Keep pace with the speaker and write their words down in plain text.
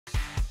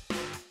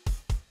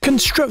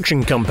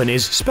Construction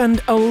companies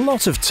spend a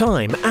lot of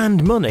time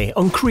and money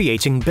on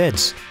creating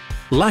bids.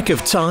 Lack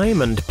of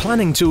time and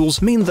planning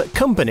tools mean that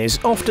companies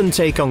often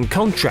take on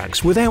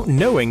contracts without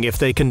knowing if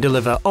they can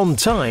deliver on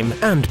time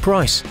and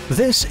price.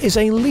 This is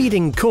a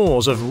leading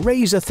cause of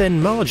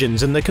razor-thin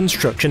margins in the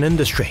construction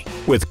industry,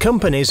 with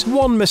companies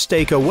one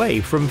mistake away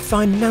from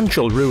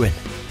financial ruin.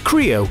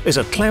 Kreo is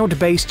a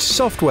cloud-based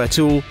software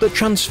tool that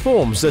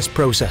transforms this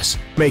process,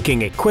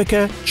 making it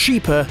quicker,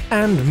 cheaper,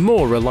 and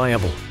more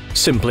reliable.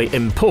 Simply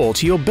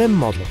import your BIM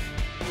model.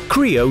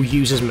 Kreo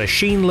uses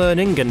machine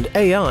learning and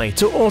AI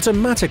to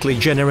automatically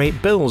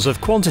generate bills of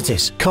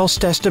quantities,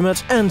 cost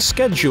estimate, and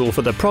schedule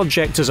for the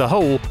project as a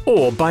whole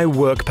or by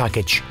work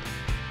package.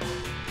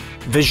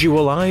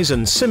 Visualize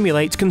and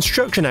simulate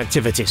construction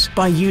activities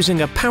by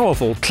using a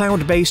powerful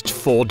cloud-based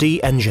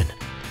 4D engine.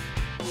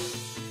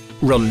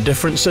 Run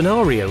different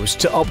scenarios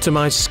to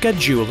optimize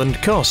schedule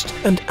and cost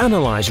and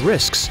analyze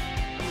risks.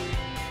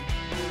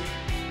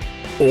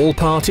 All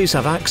parties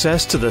have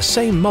access to the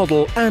same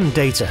model and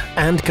data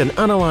and can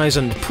analyze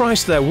and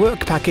price their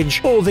work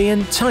package or the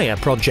entire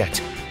project.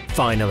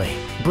 Finally,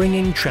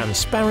 bringing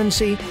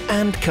transparency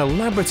and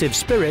collaborative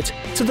spirit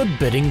to the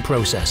bidding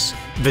process.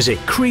 Visit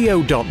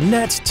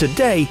Kreo.net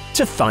today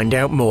to find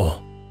out more.